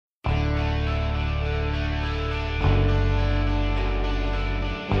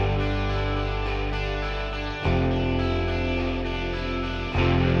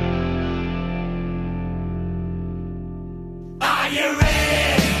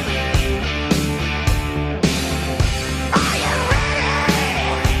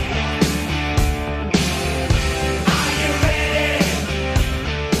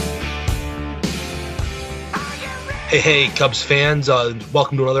Hey, Cubs fans.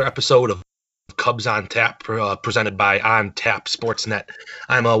 Welcome to another episode of Cubs on Tap, presented by On Tap Sportsnet.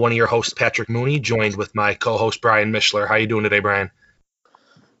 I'm one of your hosts, Patrick Mooney, joined with my co-host, Brian Mishler. How you doing today, Brian?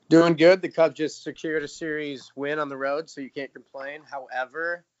 Doing good. The Cubs just secured a series win on the road, so you can't complain.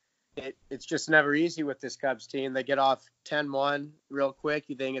 However, it's just never easy with this Cubs team. They get off 10-1 real quick.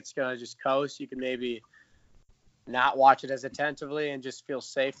 You think it's going to just coast. You can maybe not watch it as attentively and just feel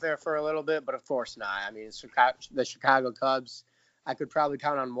safe there for a little bit, but of course not. I mean, the Chicago Cubs, I could probably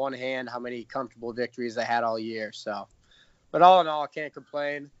count on one hand how many comfortable victories they had all year. So, but all in all, I can't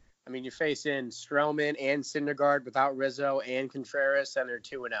complain. I mean, you're facing Stroman and Syndergaard without Rizzo and Contreras, and they're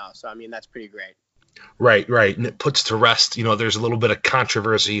 2-0. So, I mean, that's pretty great. Right. And it puts to rest, there's a little bit of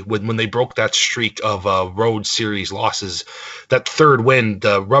controversy when they broke that streak of road series losses. That third win,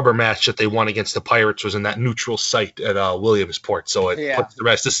 the rubber match that they won against the Pirates, was in that neutral site at Williamsport. So it puts to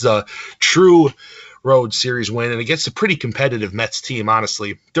rest. This is a true road series win, and against a pretty competitive Mets team,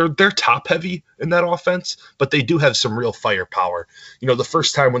 honestly. They're top heavy in that offense, but they do have some real firepower. The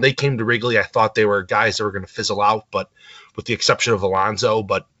first time when they came to Wrigley, I thought they were guys that were going to fizzle out, but with the exception of Alonso.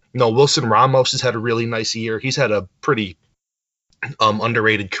 But Wilson Ramos has had a really nice year. He's had a pretty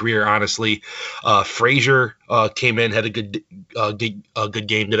underrated career, honestly. Frazier came in, had a good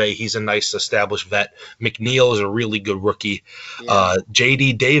game today. He's a nice established vet. McNeil is a really good rookie.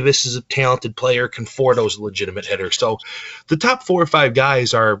 J.D. Davis is a talented player. Conforto's a legitimate hitter. So the top 4 or 5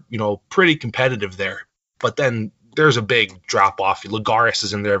 guys are, pretty competitive there. But then there's a big drop-off. Lagares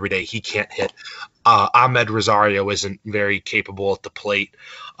is in there every day. He can't hit. Ahmed Rosario isn't very capable at the plate.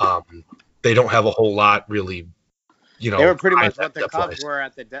 They don't have a whole lot, really. They were pretty much what the Cubs were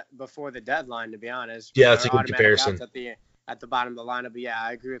at before the deadline, to be honest. Yeah, that's a good comparison. At the bottom of the lineup, but yeah,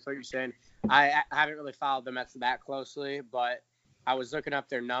 I agree with what you're saying. I haven't really followed the Mets that closely, but I was looking up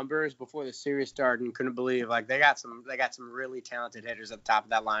their numbers before the series started and couldn't believe they got some really talented hitters at the top of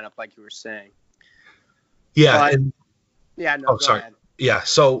that lineup, like you were saying. Yeah. Go ahead. Yeah,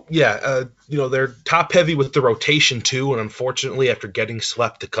 so, they're top-heavy with the rotation, too, and unfortunately, after getting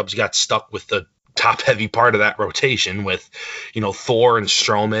swept, the Cubs got stuck with the top-heavy part of that rotation with, Thor and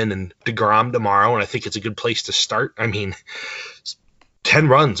Stroman and DeGrom tomorrow, and I think it's a good place to start. I mean, 10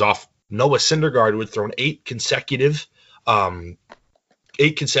 runs off Noah Syndergaard, who had thrown 8 consecutive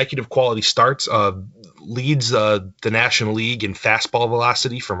quality starts, leads the National League in fastball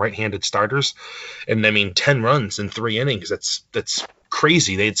velocity from right-handed starters. And, 10 runs in 3 innings, that's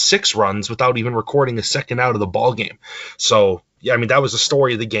crazy. They had 6 runs without even recording a second out of the ball game. So, yeah, that was the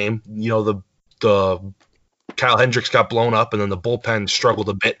story of the game. The Kyle Hendricks got blown up, and then the bullpen struggled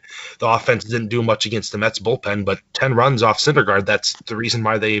a bit. The offense didn't do much against the Mets bullpen, but 10 runs off Syndergaard, that's the reason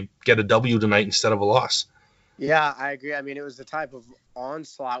why they get a W tonight instead of a loss. Yeah, I agree. It was the type of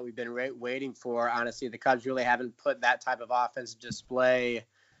onslaught we've been waiting for. Honestly, the Cubs really haven't put that type of offensive display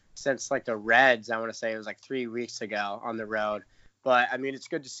since the Reds. I want to say it was 3 weeks ago on the road. But, it's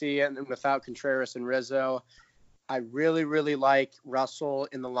good to see it. And without Contreras and Rizzo, I really, really like Russell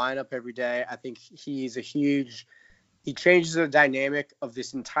in the lineup every day. I think he changes the dynamic of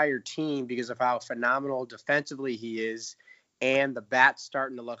this entire team because of how phenomenal defensively he is. And the bat's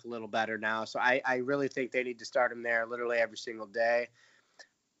starting to look a little better now. So I really think they need to start him there literally every single day.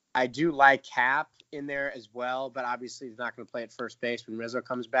 I do like Happ in there as well, but obviously he's not going to play at first base when Rizzo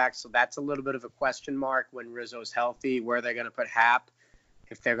comes back. So that's a little bit of a question mark when Rizzo's healthy, where they're going to put Happ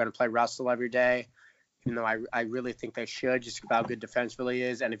if they're going to play Russell every day. Even though I really think they should, just how good defense really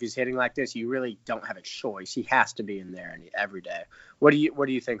is. And if he's hitting like this, you really don't have a choice. He has to be in there every day. What do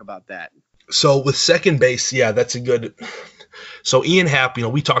you think about that? So with second base, yeah, that's a good. So Ian Happ,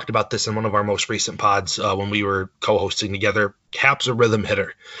 we talked about this in one of our most recent pods when we were co-hosting together. Happ's a rhythm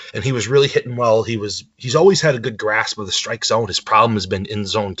hitter, and he was really hitting well. He's always had a good grasp of the strike zone. His problem has been in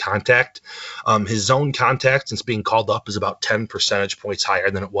zone contact. His zone contact, since being called up, is about 10 percentage points higher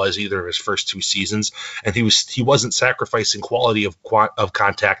than it was either of his first 2 seasons. And he wasn't sacrificing quality of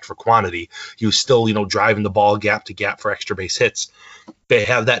contact for quantity. He was still, driving the ball gap to gap for extra base hits. They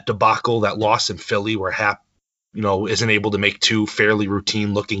have that debacle, that loss in Philly where Happ, isn't able to make 2 fairly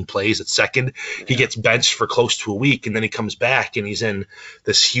routine looking plays at second. Yeah. He gets benched for close to a week, and then he comes back and he's in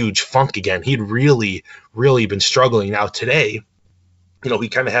this huge funk again. He'd really, really been struggling. Now today, he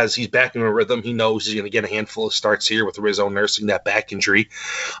kind of he's back in a rhythm. He knows he's going to get a handful of starts here with Rizzo nursing that back injury.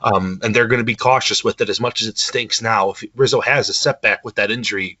 And they're going to be cautious with it as much as it stinks now. If Rizzo has a setback with that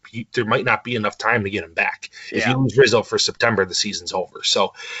injury, there might not be enough time to get him back. Yeah. If you lose Rizzo for September, the season's over.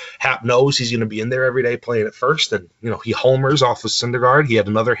 So Happ knows he's going to be in there every day playing at first. And, he homers off of Syndergaard. He had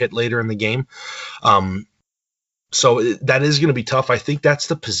another hit later in the game. So that is going to be tough. I think that's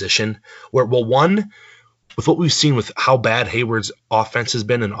the position where, with what we've seen with how bad Hayward's offense has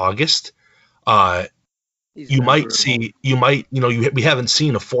been in August, we haven't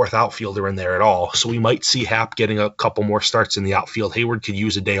seen a fourth outfielder in there at all. So we might see Happ getting a couple more starts in the outfield. Hayward could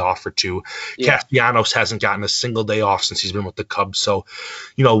use a day off or two. Yeah. Castellanos hasn't gotten a single day off since he's been with the Cubs. So,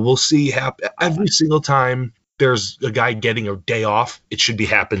 we'll see Happ every single time there's a guy getting a day off. It should be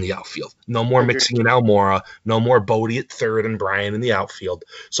Happ in the outfield. No more mixing in Almora. No more Bodie at third and Bryan in the outfield.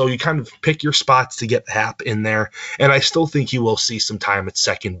 So you kind of pick your spots to get Happ in there. And I still think you will see some time at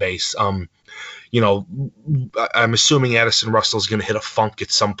second base. I'm assuming Addison Russell's going to hit a funk at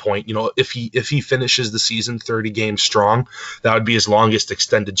some point. If he finishes the season 30 games strong, that would be his longest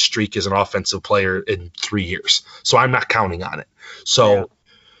extended streak as an offensive player in 3 years. So I'm not counting on it.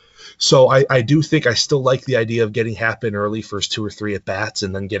 So I do think I still like the idea of getting Happ in early for his 2 or 3 at bats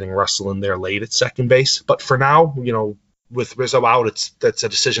and then getting Russell in there late at second base. But for now, with Rizzo out, that's a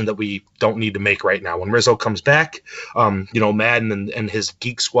decision that we don't need to make right now. When Rizzo comes back, Madden and his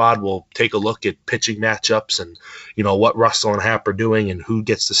geek squad will take a look at pitching matchups and, what Russell and Happ are doing and who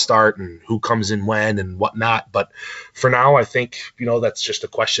gets to start and who comes in when and whatnot. But for now, I think, that's just a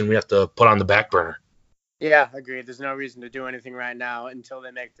question we have to put on the back burner. Yeah, agreed. There's no reason to do anything right now until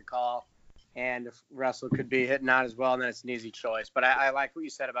they make the call. And if Russell could be hitting out as well, then it's an easy choice. But I like what you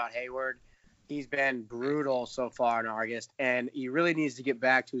said about Hayward. He's been brutal so far in August, and he really needs to get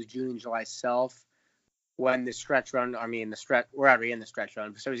back to his June and July self when the stretch run, we're already in the stretch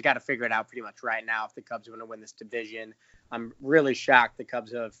run, so he's got to figure it out pretty much right now if the Cubs are going to win this division. I'm really shocked the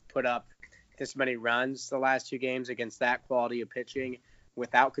Cubs have put up this many runs the last 2 games against that quality of pitching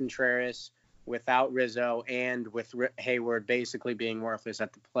without Contreras, without Rizzo, and with Hayward basically being worthless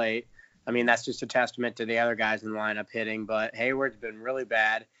at the plate. I mean, that's just a testament to the other guys in the lineup hitting, but Hayward's been really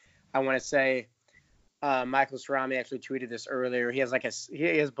bad. I want to say Michael Cerami actually tweeted this earlier. He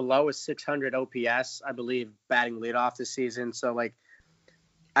has below a 600 OPS, I believe, batting leadoff this season. So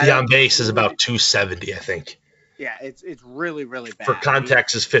on base is about 270, I think. Yeah, it's really, really bad. For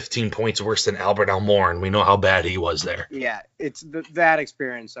context, is 15 points worse than Albert Almora, and we know how bad he was there. Yeah, it's that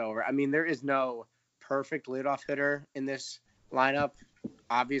experience over. I mean, there is no perfect leadoff hitter in this lineup,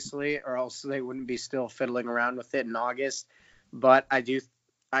 obviously, or else they wouldn't be still fiddling around with it in August. But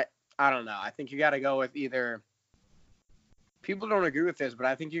I don't know. I think you got to go with either – people don't agree with this, but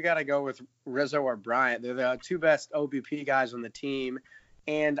I think you got to go with Rizzo or Bryant. They're the 2 best OBP guys on the team.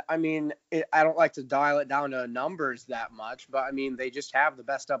 And, I mean, I don't like to dial it down to numbers that much, but, I mean, they just have the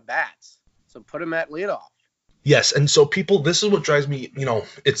best up bats. So put them at leadoff. Yes, and so people – this is what drives me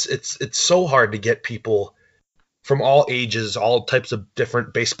 – it's so hard to get people from all ages, all types of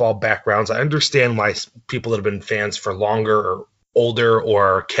different baseball backgrounds. I understand why people that have been fans for longer or older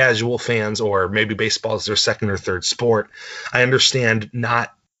or casual fans, or maybe baseball is their second or third sport. I understand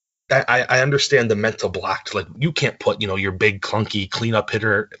I understand the mental block. Like, you can't put, your big clunky cleanup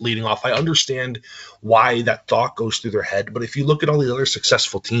hitter leading off. I understand why that thought goes through their head. But if you look at all the other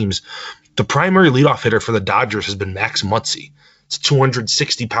successful teams, the primary leadoff hitter for the Dodgers has been Max Muncy. It's a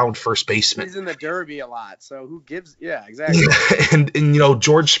 260-pound first baseman. He's in the Derby a lot, so who gives? Yeah, exactly. and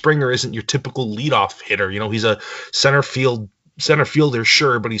George Springer isn't your typical leadoff hitter. He's a center fielder,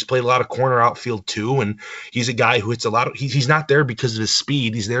 sure, but he's played a lot of corner outfield too, and he's a guy who hits a lot of he's not there because of his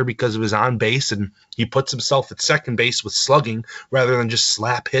speed. He's there because of his on base, and he puts himself at second base with slugging rather than just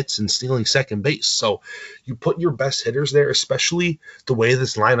slap hits and stealing second base. So you put your best hitters there, especially the way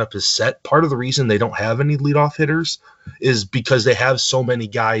this lineup is set. Part of the reason they don't have any leadoff hitters is because they have so many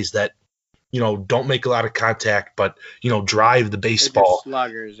guys that don't make a lot of contact, but drive the baseball.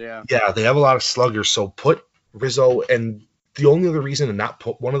 Sluggers, yeah. Yeah, they have a lot of sluggers. So put Rizzo, and the only other reason to not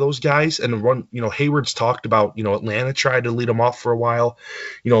put one of those guys, and run, Hayward's talked about, Atlanta tried to lead him off for a while.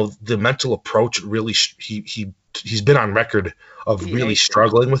 The mental approach really, he's been on record of really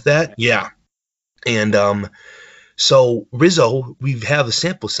struggling with that. Yeah. And so Rizzo, we have a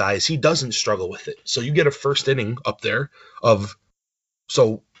sample size. He doesn't struggle with it. So you get a first inning up there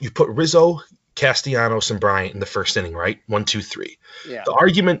so you put Rizzo, Castellanos, and Bryant in the first inning, right? 1, 2, 3. Yeah. The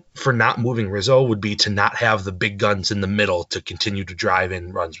argument for not moving Rizzo would be to not have the big guns in the middle to continue to drive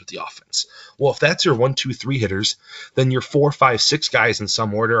in runs with the offense. Well, if that's your 1, 2, 3 hitters, then your 4, 5, 6 guys in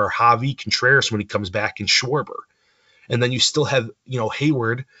some order are Javi, Contreras when he comes back, and Schwarber. And then you still have,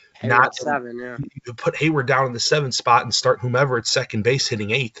 Hayward Hayward 7, yeah. You put Hayward down in the 7th spot and start whomever at second base hitting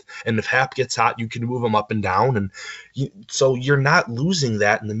 8th. And if Hap gets hot, you can move him up and down. And so you're not losing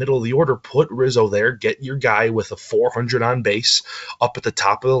that in the middle of the order. Put Rizzo there, get your guy with a 400 on base up at the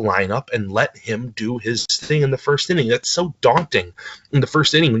top of the lineup, and let him do his thing in the first inning. That's so daunting in the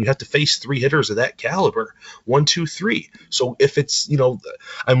first inning when you have to face 3 hitters of that caliber. 1, 2, 3. So if it's,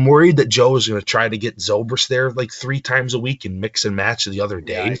 I'm worried that Joe is going to try to get Zobrist there like 3 times a week and mix and match the other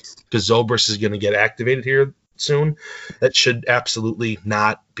day, because Zobrist is going to get activated here soon. That should absolutely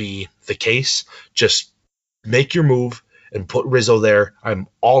not be the case. Just make your move and put Rizzo there. I'm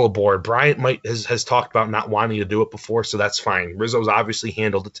all aboard. Bryant has talked about not wanting to do it before, so that's fine. Rizzo's obviously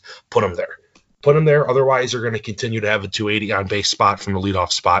handled it. Put him there. Put him there. Otherwise, you're going to continue to have a 280 on base spot from the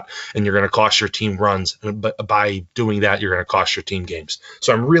leadoff spot, and you're going to cost your team runs. But by doing that, you're going to cost your team games.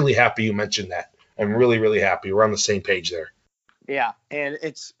 So I'm really happy you mentioned that. I'm really, really happy. We're on the same page there. Yeah, and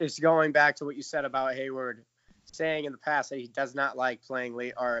it's going back to what you said about Hayward saying in the past that he does not like playing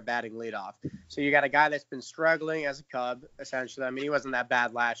batting leadoff. So you got a guy that's been struggling as a Cub, essentially. I mean, he wasn't that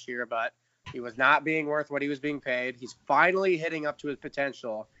bad last year, but he was not being worth what he was being paid. He's finally hitting up to his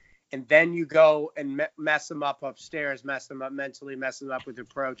potential. And then you go and mess him up upstairs, mess him up mentally, mess him up with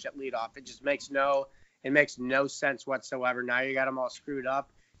approach at leadoff. It just makes no sense whatsoever. Now you got him all screwed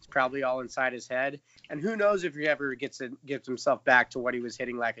up. It's probably all inside his head. And who knows if he ever gets himself back to what he was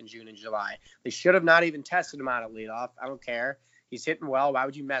hitting like in June and July. They should have not even tested him out at leadoff. I don't care. He's hitting well. Why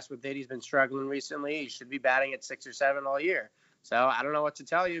would you mess with it? He's been struggling recently. He should be batting at 6 or 7 all year. So I don't know what to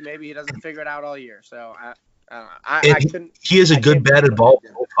tell you. Maybe he doesn't figure it out all year. So he has a good batted ball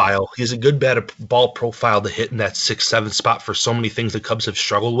profile. He has a good batted ball profile to hit in that 6th, 7th spot for so many things the Cubs have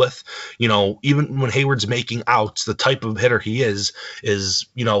struggled with. Even when Hayward's making outs, the type of hitter he is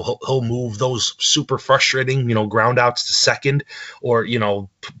he'll move those super frustrating, ground outs to second, or,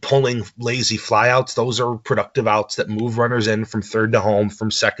 pulling lazy flyouts. Those are productive outs that move runners in from third to home,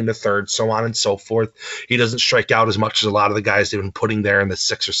 from second to third, so on and so forth. He doesn't strike out as much as a lot of the guys they've been putting there in the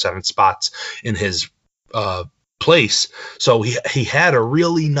 6th or 7th spots in his place. So he had a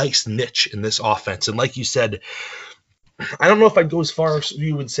really nice niche in this offense. And like you said, I don't know if I'd go as far as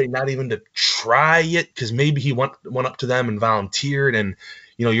you would say not even to try it, because maybe he went up to them and volunteered. And,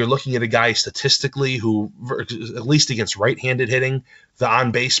 you're looking at a guy statistically who, at least against right-handed hitting, the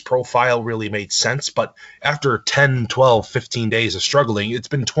on-base profile really made sense. But after 10, 12, 15 days of struggling, it's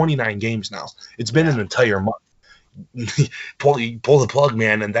been 29 games now. It's been an entire month. pull the plug,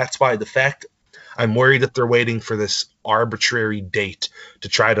 man. And that's why the fact I'm worried that they're waiting for this arbitrary date to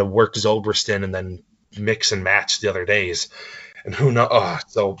try to work Zobrist in and then mix and match the other days. And who knows?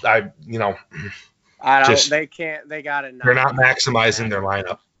 So I don't. They can't. They got it. They're not maximizing their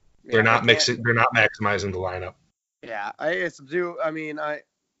lineup. They're not mixing. They're not maximizing the lineup. Yeah, I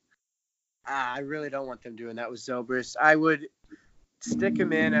really don't want them doing that with Zobrist. I would stick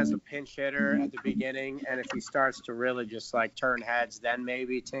him in as a pinch hitter at the beginning, and if he starts to really just like turn heads, then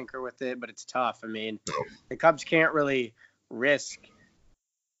maybe tinker with it. But it's tough. I mean, the Cubs can't really risk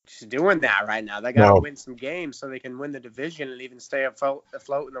just doing that right now. They got to win some games so they can win the division and even stay afloat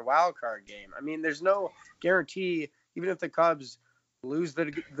in the wild card game. I mean, there's no guarantee, even if the Cubs lose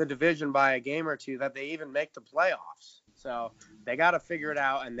the division by a game or two, that they even make the playoffs. So they got to figure it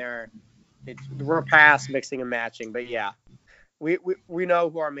out, and we're past mixing and matching. But yeah. We know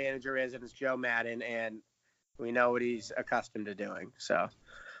who our manager is, and it's Joe Maddon, and we know what he's accustomed to doing. So,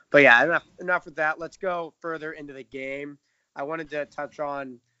 but yeah, enough with that. Let's go further into the game. I wanted to touch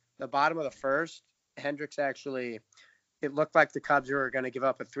on the bottom of the first. Hendricks it looked like the Cubs were going to give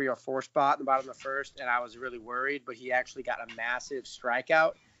up a 3 or 4 spot in the bottom of the first, and I was really worried, but he actually got a massive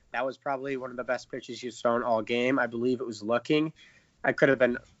strikeout. That was probably one of the best pitches he's thrown all game. I believe it was looking. I could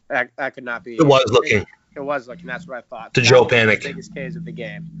not be. It was looking. It was looking. That's what I thought. To Joe Panic. The biggest Ks of the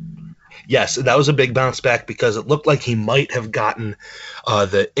game. Yes, that was a big bounce back because it looked like he might have gotten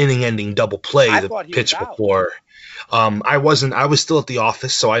the inning-ending double play the pitch before. I was still at the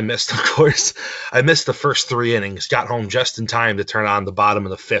office, so I missed, of course. I missed the first 3 innings. Got home just in time to turn on the bottom of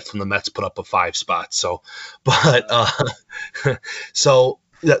the 5th when the Mets put up a 5 spot. So, but so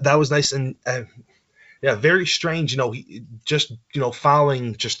that was nice. And yeah, very strange. He just,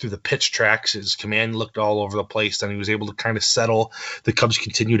 following just through the pitch tracks, his command looked all over the place, and he was able to kind of settle. The Cubs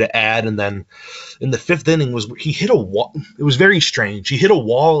continue to add, and then in the 5th inning he hit a wall. It was very strange. He hit a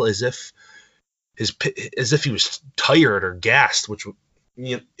wall as if he was tired or gassed, which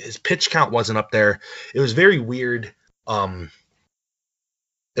his pitch count wasn't up there. It was very weird.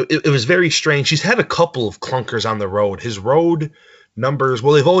 It was very strange. He's had a couple of clunkers on the road. His road numbers,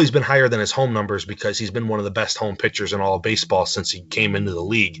 well, they've always been higher than his home numbers because he's been one of the best home pitchers in all of baseball since he came into the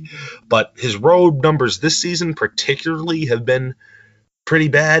league. But his road numbers this season particularly have been pretty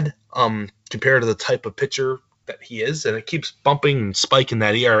bad compared to the type of pitcher that he is, and it keeps bumping and spiking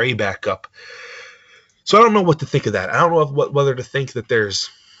that ERA back up. So I don't know what to think of that. I don't know whether to think that there's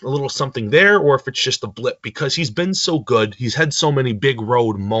a little something there or if it's just a blip, because he's been so good. He's had so many big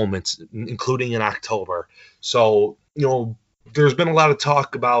road moments, including in October. So, there's been a lot of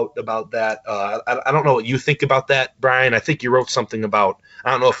talk about that. I don't know what you think about that, Brian. I think you wrote something about,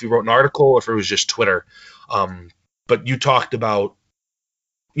 I don't know if you wrote an article or if it was just Twitter, but you talked about,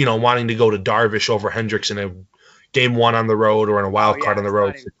 wanting to go to Darvish over Hendricks in a game one on the road or in a wild card on the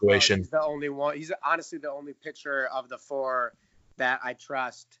road situation. He's the only one. He's honestly the only pitcher of the four that I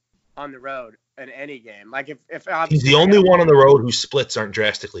trust on the road in any game. Like if he's the only one on the road whose splits aren't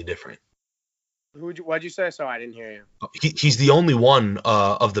drastically different. What'd you say? Sorry, I didn't hear you. He's the only one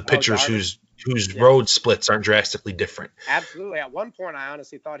of the pitchers whose road splits aren't drastically different. Absolutely. At one point, I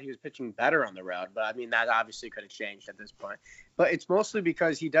honestly thought he was pitching better on the road, but I mean that obviously could have changed at this point. But it's mostly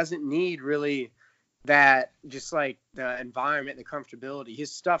because he doesn't need really that, just like the environment, the comfortability.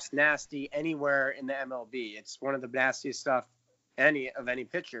 His stuff's nasty anywhere in the MLB. It's one of the nastiest stuff any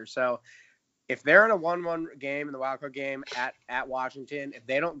pitcher. So if they're in a 1-1 game in the wildcard game at Washington, if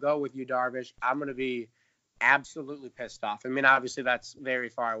they don't go with you, Darvish, I'm going to be absolutely pissed off. I mean, obviously that's very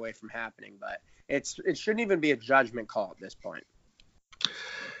far away from happening, but it shouldn't even be a judgment call at this point.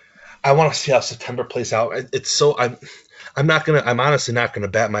 I want to see how September plays out. I'm honestly not gonna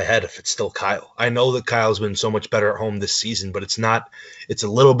bat my head if it's still Kyle. I know that Kyle's been so much better at home this season, but it's a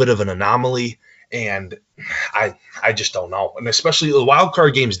little bit of an anomaly, and I just don't know. And especially the wild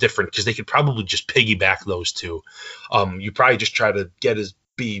card game is different because they could probably just piggyback those two. You probably just try to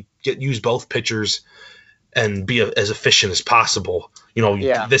use both pitchers and be as efficient as possible.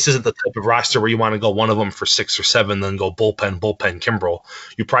 This isn't the type of roster where you want to go one of them for 6 or 7, then go bullpen, Kimbrel.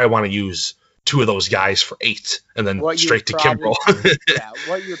 You probably want to use 2 of those guys for 8 and then straight to Kimbrel.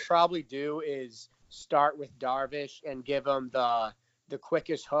 What you'd probably do is start with Darvish and give him the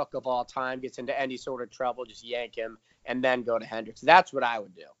quickest hook of all time, gets into any sort of trouble, just yank him, and then go to Hendricks. That's what I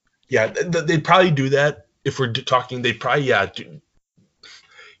would do. Yeah, they'd probably do that. If we're talking, they'd probably,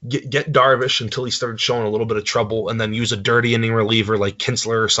 get Darvish until he started showing a little bit of trouble, and then use a dirty inning reliever like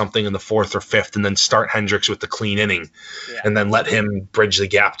Kinsler or something in the 4th or 5th, and then start Hendricks with the clean inning, and then let him bridge the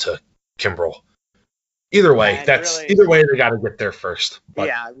gap to Kimbrel. Either way, they got to get there first. But.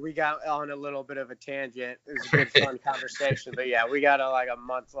 Yeah, we got on a little bit of a tangent. It was a good, fun conversation, but yeah, we got a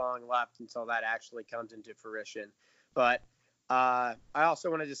month long left until that actually comes into fruition. But I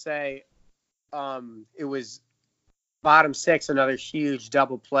also wanted to say, it was bottom 6, another huge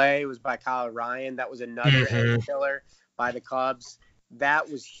double play. It was by Kyle Ryan. That was another inning killer by the Cubs.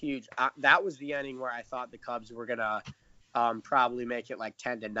 That was huge. That was the inning where I thought the Cubs were gonna probably make it like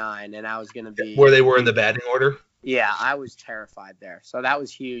 10-9, and I was gonna be where they were in the batting order. Yeah, I was terrified there. So that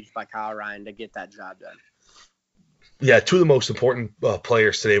was huge by Kyle Ryan to get that job done. Yeah, 2 of the most important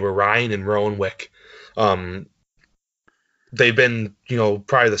players today were Ryan and Rowan Wick. They've been,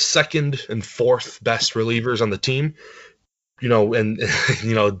 probably the 2nd and 4th best relievers on the team, and,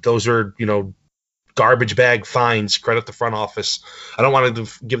 those are, garbage bag finds. Credit the front office. I don't want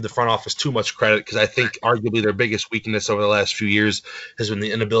to give the front office too much credit because I think arguably their biggest weakness over the last few years has been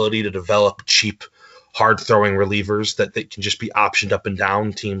the inability to develop cheap, hard-throwing relievers that they can just be optioned up and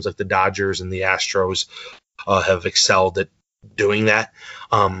down. Teams like the Dodgers and the Astros have excelled at doing that.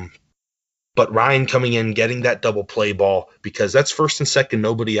 But Ryan coming in, getting that double play ball, because that's 1st and 2nd,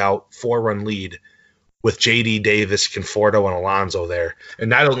 nobody out, 4-run lead with J.D. Davis, Conforto, and Alonso there. And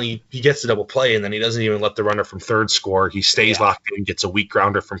not only he gets the double play, and then he doesn't even let the runner from 3rd score. He stays locked in, gets a weak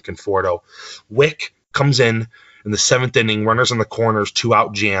grounder from Conforto. Wick comes in the 7th inning, runners on the corners,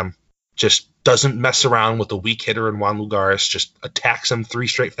 2-out jam, just doesn't mess around with a weak hitter in Juan Lugares, just attacks him 3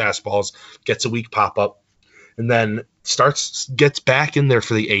 straight fastballs, gets a weak pop-up, and then gets back in there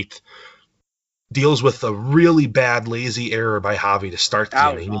for the 8th. Deals with a really bad, lazy error by Javi to start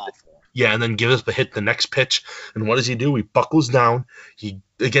the inning. Yeah, and then gives us the hit the next pitch. And what does he do? He buckles down. And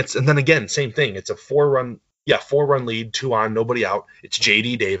then again, same thing. It's a 4-run lead, 2 on, nobody out. It's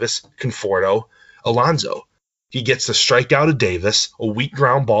J.D. Davis, Conforto, Alonso. He gets the strikeout of Davis, a weak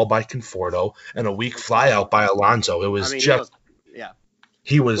ground ball by Conforto, and a weak flyout by Alonso. It was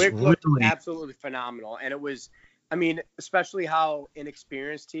he was really absolutely phenomenal. And it was, especially how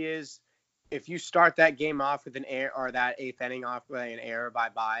inexperienced he is. If you start that game off with an error, or that 8th inning off with an error by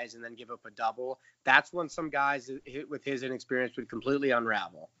Baez and then give up a double, that's when some guys with his inexperience would completely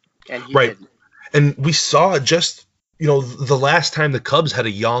unravel. And he didn't. And we saw just, the last time the Cubs had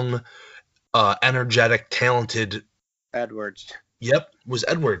a young, energetic, talented Edwards. Yep, was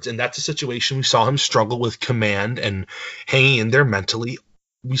Edwards, and that's a situation we saw him struggle with command and hanging in there mentally.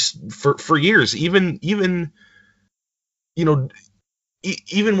 For years, even you know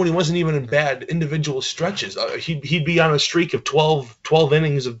even when he wasn't even in bad individual stretches, he'd be on a streak of 12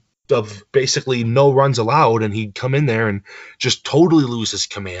 innings of basically no runs allowed, and he'd come in there and just totally lose his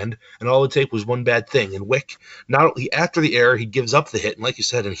command, and all it would take was one bad thing. And Wick, not only after the error, he gives up the hit, and like you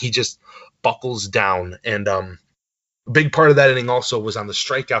said, and he just buckles down. And a big part of that inning also was on the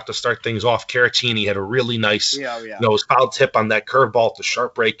strikeout to start things off. Caratini had a really nice, his foul tip on that curveball to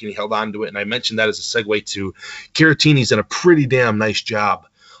sharp break, and he held on to it. And I mentioned that as a segue to Caratini's done a pretty damn nice job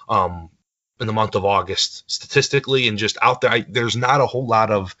in the month of August statistically, and just out there. There's not a whole lot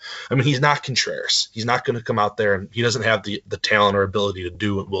of, he's not Contreras. He's not going to come out there, and he doesn't have the talent or ability to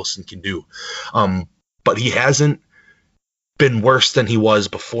do what Wilson can do. But he hasn't been worse than he was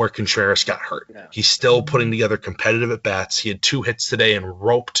before Contreras got hurt. Yeah. He's still putting together competitive at bats. He had 2 hits today and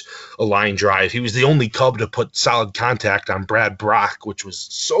roped a line drive. He was the only Cub to put solid contact on Brad Brock, which was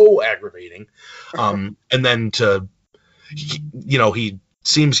so aggravating. And then he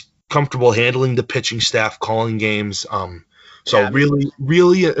seems comfortable handling the pitching staff, calling games.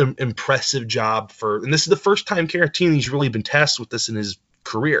 Really impressive job and this is the first time Caratini's really been tasked with this in his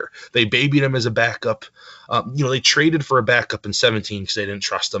career. They babied him as a backup. They traded for a backup in 2017 because they didn't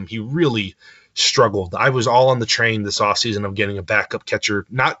trust him. He really struggled. I was all on the train this offseason of getting a backup catcher.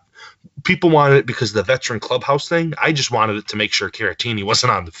 Not people wanted it because of the veteran clubhouse thing. I just wanted it to make sure Caratini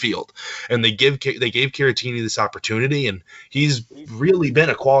wasn't on the field. And they gave Caratini this opportunity, and he's really been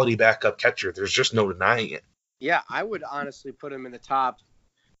a quality backup catcher. There's just no denying it. Yeah, I would honestly put him in the top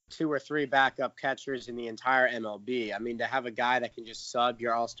 2 or 3 backup catchers in the entire MLB. To have a guy that can just sub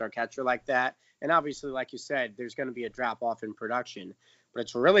your all-star catcher like that, and obviously, like you said, there's going to be a drop-off in production, but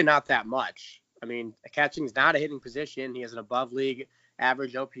it's really not that much. Catching is not a hitting position. He has an above-league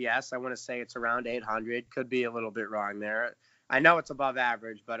average OPS. I want to say it's around 800. Could be a little bit wrong there. I know it's above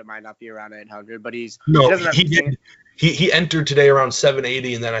average, but it might not be around 800. But he entered today around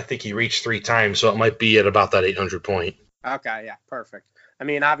 780, and then I think he reached 3 times, so it might be at about that 800 point. Okay, yeah, perfect.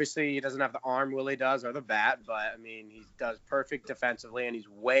 Obviously, he doesn't have the arm Willie does or the bat, but, he does perfect defensively, and he's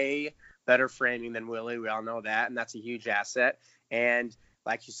way better framing than Willie. We all know that, and that's a huge asset. And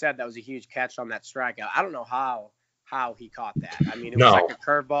like you said, that was a huge catch on that strikeout. I don't know how he caught that. It was like a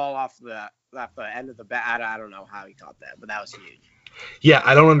curveball off the end of the bat. I don't know how he caught that, but that was huge. Yeah,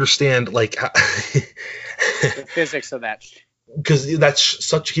 I don't understand, the physics of that. Because he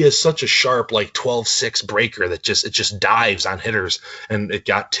has such a sharp 12-6 breaker that it just dives on hitters, and it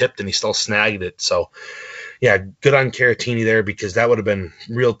got tipped and he still snagged it. So yeah, good on Caratini there, because that would have been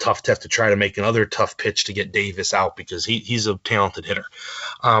real tough to have to try to make another tough pitch to get Davis out, because he's a talented hitter.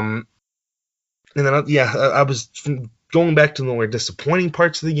 And then I was going back to the more disappointing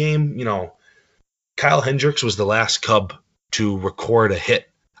parts of the game. Kyle Hendricks was the last Cub to record a hit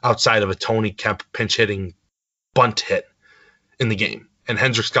outside of a Tony Kemp pinch hitting bunt hit in the game, and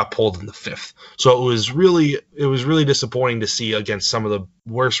Hendricks got pulled in the 5th. So it was really disappointing to see against some of the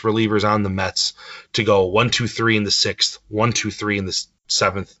worst relievers on the Mets to go 1-2-3 in the 6th, 1-2-3 in the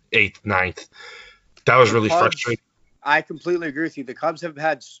 7th, 8th, 9th. That was really frustrating. I completely agree with you. The Cubs have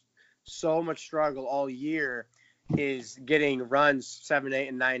had so much struggle all year is getting runs 7, 8,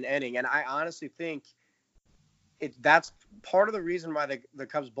 and 9 inning, and I honestly think that's part of the reason why the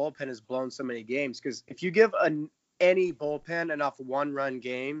Cubs bullpen has blown so many games, because if you give any bullpen enough 1-run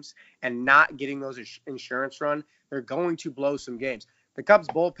games and not getting those insurance run, they're going to blow some games. The Cubs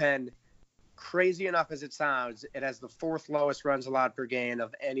bullpen, crazy enough as it sounds, it has the 4th lowest runs allowed per game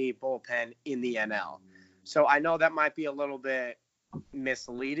of any bullpen in the NL. So I know that might be a little bit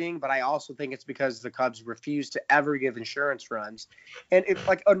misleading, but I also think it's because the Cubs refuse to ever give insurance runs. And it's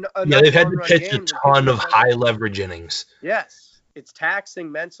they've had to pitch a ton of high leverage innings. Yes, it's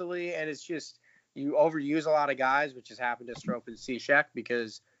taxing mentally, and it's just, you overuse a lot of guys, which has happened to Strop and Cishek,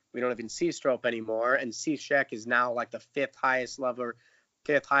 because we don't even see Strop anymore. And Cishek is now the 5th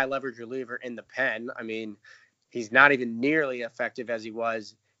high leverage reliever in the pen. He's not even nearly effective as he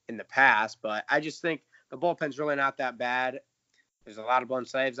was in the past, but I just think the bullpen's really not that bad. There's a lot of blown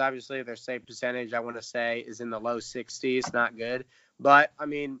saves, obviously. Their save percentage, I want to say, is in the low 60s. Not good. But,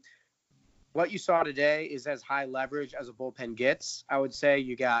 what you saw today is as high leverage as a bullpen gets. I would say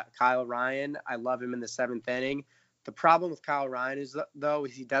you got Kyle Ryan. I love him in the 7th inning. The problem with Kyle Ryan is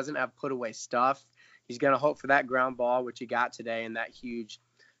he doesn't have put away stuff. He's going to hope for that ground ball, which he got today in that huge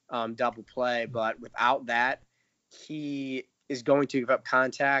double play. But without that, he is going to give up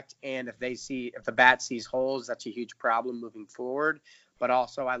contact, and if the bat sees holes, that's a huge problem moving forward. But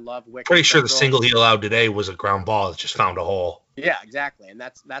also, I love Wick. Pretty sure the single he allowed today was a ground ball that just found a hole. Yeah, exactly, and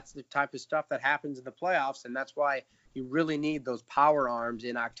that's the type of stuff that happens in the playoffs, and that's why you really need those power arms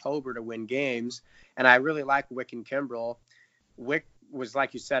in October to win games. And I really like Wick and Kimbrel. Wick was,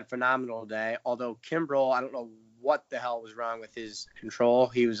 like you said, phenomenal today. Although Kimbrel, I don't know what the hell was wrong with his control.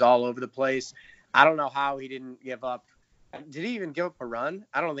 He was all over the place. I don't know how he didn't give up. Did he even give up a run?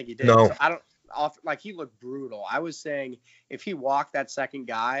 I don't think he did. No. So he looked brutal. I was saying if he walked that second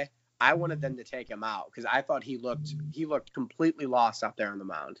guy, I wanted them to take him out because I thought he looked completely lost out there on the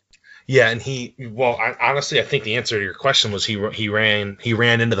mound. Yeah, and honestly, I think the answer to your question was he ran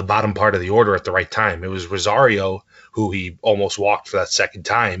into the bottom part of the order at the right time. It was Rosario who he almost walked for that second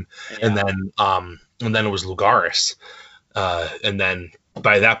time, yeah. and then it was Lugares, and then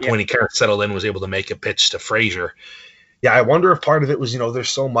by that point he kind of settled in, was able to make a pitch to Frazier. Yeah, I wonder if part of it was there's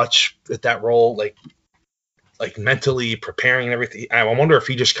so much at that role like mentally preparing and everything. I wonder if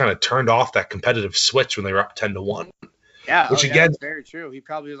he just kind of turned off that competitive switch when they were up 10-1. Yeah, that's very true. He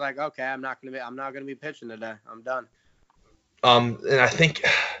probably was like, okay, I'm not gonna be pitching today. I'm done. And I think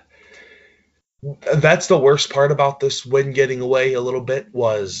that's the worst part about this win getting away a little bit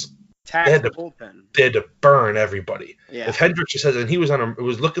was they had to burn everybody. Yeah. If Hendricks just it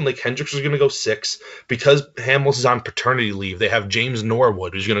was looking like Hendricks was going to go 6 because Hamels is on paternity leave. They have James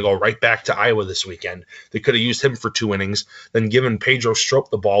Norwood who's going to go right back to Iowa this weekend. They could have used him for 2 innings, then given Pedro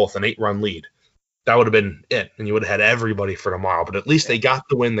Strop the ball with an 8-run lead. That would have been it, and you would have had everybody for tomorrow. But at least they got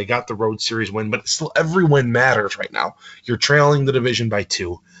the win. They got the road series win. But still, every win matters right now. You're trailing the division by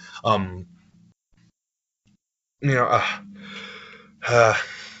 2.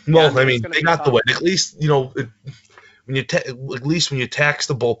 Well, I mean, they got the win. At least, when you tax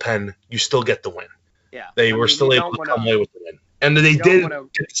the bullpen, you still get the win. Yeah, they were still able to come away with the win, and they did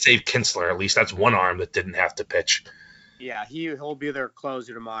get to save Kinsler. At least that's one arm that didn't have to pitch. Yeah, he'll be their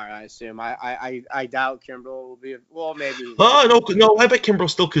closer tomorrow, I assume. I doubt Kimbrel will be. Well, maybe. No, I bet Kimbrel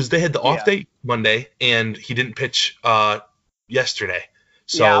still because they had the off day Monday and he didn't pitch yesterday,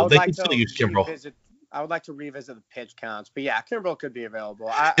 so they can still use Kimbrel. I would like to revisit the pitch counts, but yeah, Kimbrel could be available.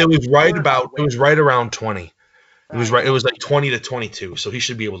 It was right around 20. It was right. It was like 20 to 22, so he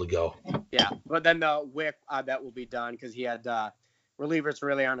should be able to go. Yeah, but then the Wick, I bet will be done because he had relievers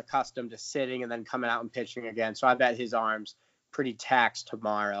really aren't accustomed to sitting and then coming out and pitching again. So I bet his arm's pretty taxed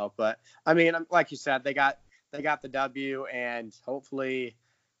tomorrow. But I mean, like you said, they got the W, and hopefully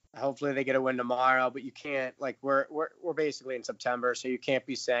they get a win tomorrow. But you can't we're basically in September, so you can't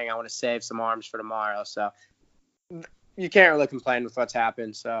be saying I want to save some arms for tomorrow. So you can't really complain with what's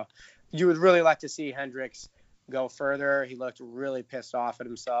happened. So you would really like to see Hendricks go further. He looked really pissed off at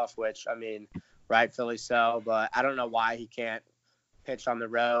himself, which I mean, rightfully so. But I don't know why he can't pitch on the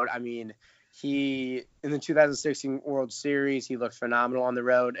road. I mean, in the 2016 World Series, he looked phenomenal on the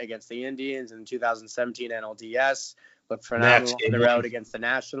road against the Indians. In 2017 NLDS, looked phenomenal on the road against the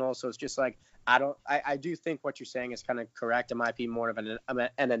Nationals. So it's just like, I do think what you're saying is kind of correct. It might be more of an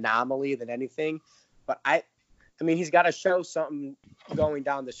anomaly than anything, but I mean, he's got to show something going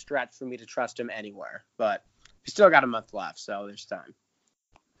down the stretch for me to trust him anywhere, but he's still got a month left, so there's time.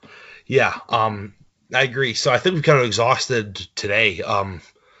 Yeah, I agree. So I think we've kind of exhausted today.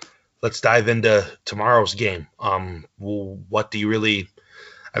 Let's dive into tomorrow's game. What do you really –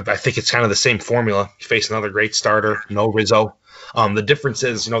 I think it's kind of the same formula. You face another great starter, no Rizzo. The difference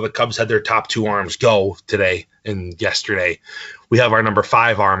is, the Cubs had their top 2 arms go today and yesterday. We have our number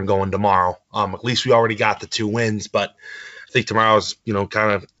 5 arm going tomorrow. At least we already got the 2 wins, but I think tomorrow's,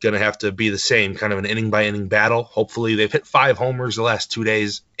 kind of going to have to be the same, kind of an inning-by-inning battle. Hopefully they've hit 5 homers the last 2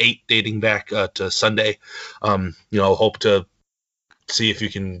 days, 8 dating back to Sunday. Hope to see if you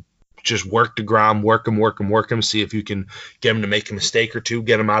can just work DeGrom, work him, see if you can get him to make a mistake or two,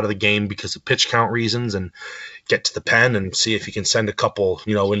 get him out of the game because of pitch count reasons, and get to the pen and see if you can send a couple,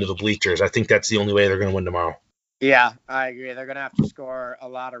 into the bleachers. I think that's the only way they're going to win tomorrow. Yeah, I agree. They're going to have to score a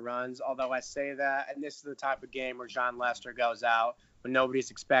lot of runs, although I say that, and this is the type of game where John Lester goes out when nobody's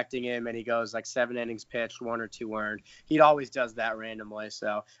expecting him, and he goes 7 innings pitched, 1 or 2 earned. He always does that randomly,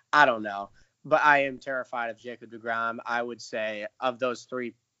 so I don't know. But I am terrified of Jacob DeGrom. I would say of those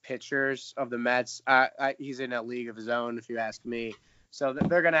 3 pitchers of the Mets, he's in a league of his own, if you ask me. So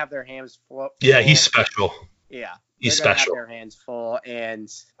they're going to have their hands full. Yeah, he's special. Yeah, he's special. Have their hands full,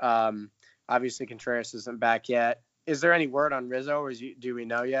 and obviously Contreras isn't back yet. Is there any word on Rizzo, or do we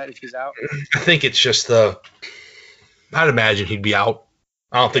know yet if he's out? I think it's just I'd imagine he'd be out.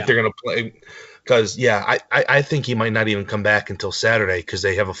 I don't think they're going to play because, I think he might not even come back until Saturday because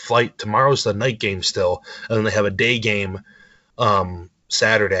they have a flight. Tomorrow's the night game still, and then they have a day game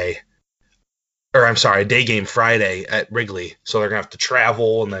Saturday, or I'm sorry, a day game Friday at Wrigley. So they're gonna have to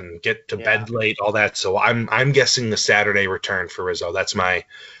travel and then get to bed late, all that. So I'm guessing the Saturday return for Rizzo. That's my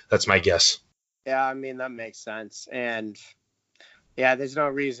guess. Yeah, I mean, that makes sense. And yeah, there's no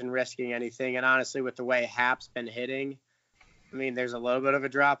reason risking anything. And honestly, with the way Hap's been hitting, I mean, there's a little bit of a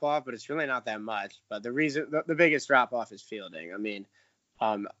drop off, but it's really not that much. But the biggest drop off is fielding. I mean,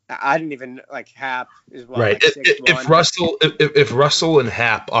 I didn't even like Hap is what, Right. like 6'1". If Russell and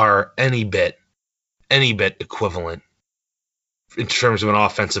Hap are any bit equivalent in terms of an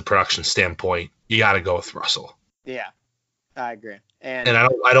offensive production standpoint, you got to go with Russell. Yeah, I agree. And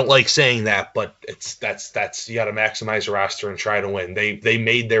I don't like saying that, but that's you got to maximize the roster and try to win. They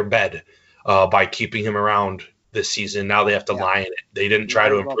made their bed by keeping him around this season. Now they have to lie in it. They didn't try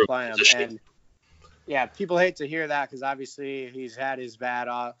to improve the position. And yeah, people hate to hear that because obviously he's had his bad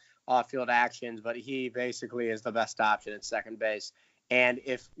off-field actions, but he basically is the best option at second base. And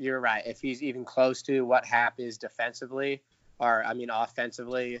if you're right, if he's even close to what Hap is defensively, or I mean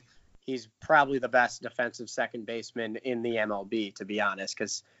offensively, he's probably the best defensive second baseman in the MLB, to be honest,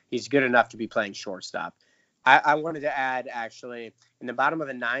 because he's good enough to be playing shortstop. I wanted to add, actually, in the bottom of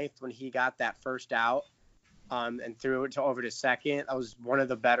the ninth, when he got that first out and threw it over to second, that was one of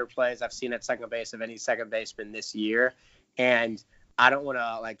the better plays I've seen at second base of any second baseman this year. And I don't want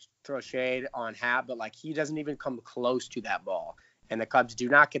to, like, throw shade on Hap, but, like, he doesn't even come close to that ball. And the Cubs do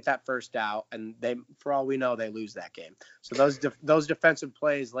not get that first out, and they, for all we know, they lose that game. So those defensive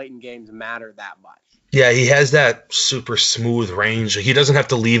plays late in games matter that much. Yeah, he has that super smooth range. He doesn't have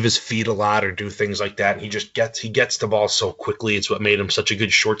to leave his feet a lot or do things like that. He just gets the ball so quickly. It's what made him such a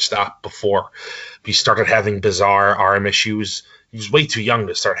good shortstop before he started having bizarre arm issues. He's way too young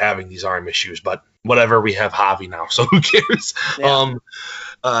to start having these arm issues, but whatever. We have Javi now, so who cares?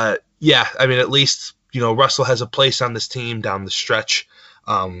 Yeah. I mean, at least, Russell has a place on this team down the stretch.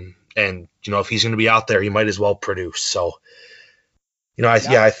 And, if he's going to be out there, he might as well produce. So,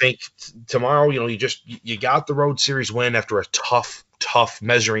 I think tomorrow, you got the road series win after a tough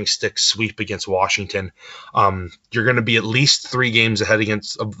measuring stick sweep against Washington. You're going to be at least 3 games ahead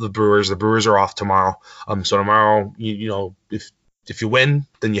against the Brewers. The Brewers are off tomorrow. So tomorrow, if you win,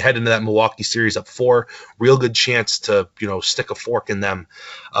 then you head into that Milwaukee series up 4. Real good chance to, stick a fork in them.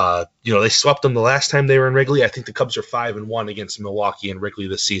 They swept them the last time they were in Wrigley. I think the Cubs are 5-1 against Milwaukee and Wrigley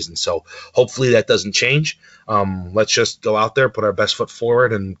this season. So hopefully that doesn't change. Let's just go out there, put our best foot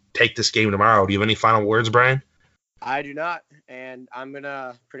forward, and take this game tomorrow. Do you have any final words, Brian? I do not, and I'm going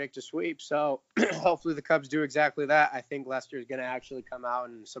to predict a sweep. So hopefully the Cubs do exactly that. I think Lester is going to actually come out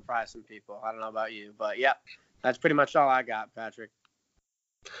and surprise some people. I don't know about you, but yeah. That's pretty much all I got, Patrick.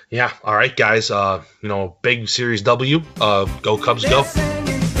 Yeah. All right, guys. Big series W. Go Cubs, go.